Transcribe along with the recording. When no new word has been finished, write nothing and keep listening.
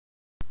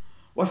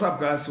What's up,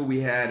 guys? So we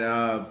had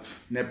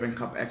Nedbank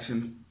Cup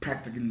action,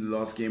 practically the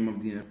last game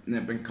of the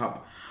Nedbank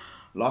Cup,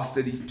 last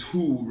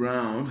 32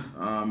 round.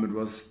 It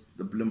was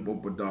the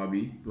Limpopo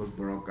derby. It was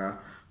Baroka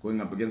going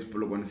up against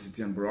Polokwane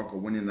City, and Baroka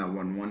winning that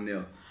one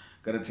 1-0.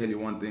 Gotta tell you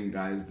one thing,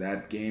 guys.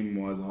 That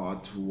game was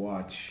hard to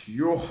watch.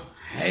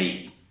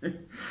 That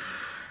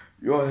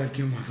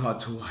game was hard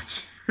to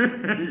watch.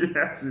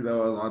 Yes, that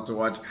was hard to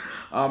watch.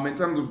 In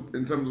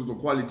terms of the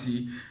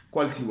quality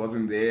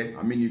wasn't there.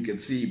 I mean, you can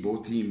see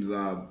both teams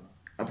are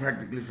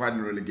practically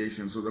fighting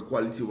relegation, so the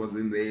quality was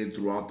in there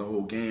throughout the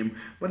whole game.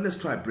 But let's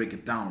try to break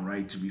it down,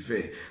 right? To be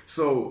fair,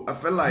 so I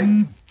felt like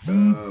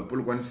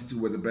Polokwane City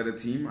were the better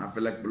team. I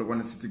feel like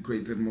Polokwane City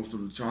created most of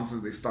the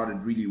chances. They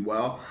started really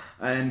well,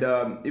 and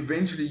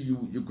eventually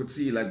you could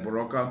see like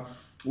Baroka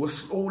was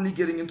slowly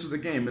getting into the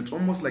game. It's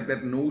almost like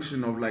that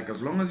notion of like,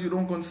 as long as you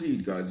don't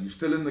concede, guys, you're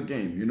still in the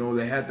game. You know,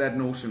 they had that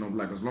notion of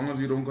like, as long as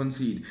you don't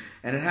concede,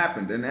 and it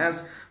happened. And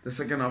as the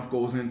second half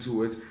goes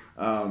into it,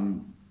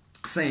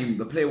 same,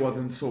 the play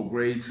wasn't so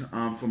great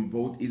from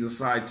both either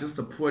side. Just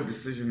the poor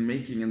decision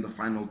making in the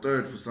final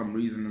third for some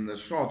reason, and the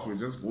shots were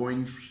just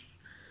going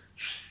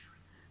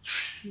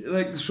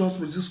like the shots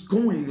were just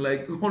going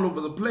like all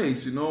over the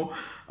place, you know.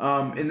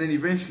 And then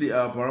eventually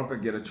Baroka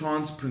get a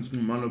chance, Prince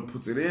Mumalo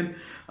puts it in,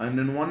 and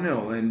then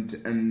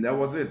 1-0, and that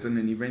was it. And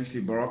then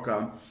eventually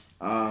Baroka,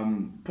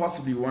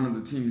 possibly one of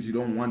the teams you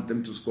don't want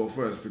them to score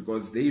first,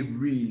 because they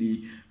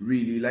really,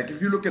 like,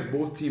 if you look at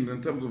both teams in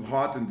terms of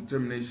heart and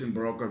determination,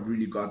 Baroka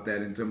really got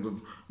that in terms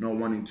of not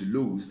wanting to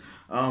lose.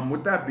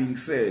 With that being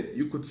said,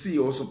 you could see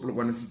also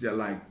Polokwane City are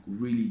like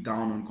really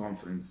down on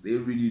confidence. They're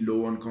really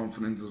low on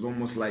confidence. It's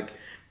almost like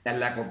a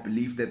lack of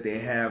belief that they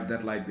have,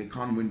 that like they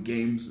can't win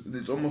games.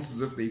 It's almost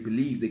as if they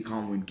believe they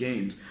can't win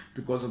games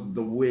because of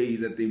the way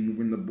that they move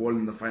in the ball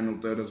in the final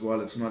third as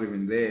well. It's not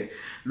even there.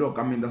 Look,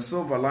 I mean, the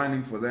silver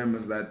lining for them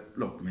is that,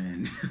 look,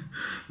 man,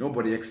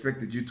 nobody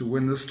expected you to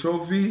win this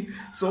trophy,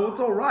 so it's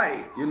all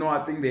right. You know,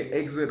 I think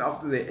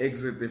after they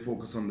exit, they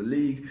focus on the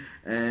league,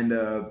 and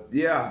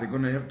yeah, they're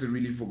gonna have to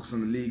really focus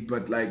on the league.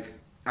 But like,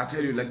 I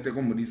tell you, like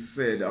Tegomodi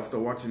said, after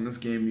watching this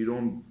game, you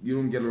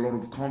don't get a lot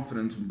of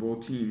confidence from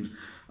both teams,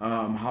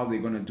 how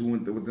they're gonna do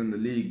within the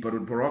league. But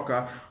with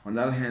Baroka, on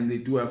the other hand, they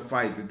do have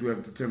fight, they do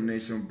have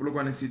determination.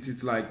 Polokwane City,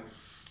 it's like,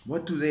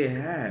 what do they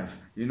have?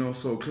 You know,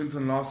 so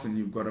Clinton Lawson,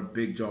 you've got a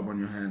big job on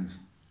your hands.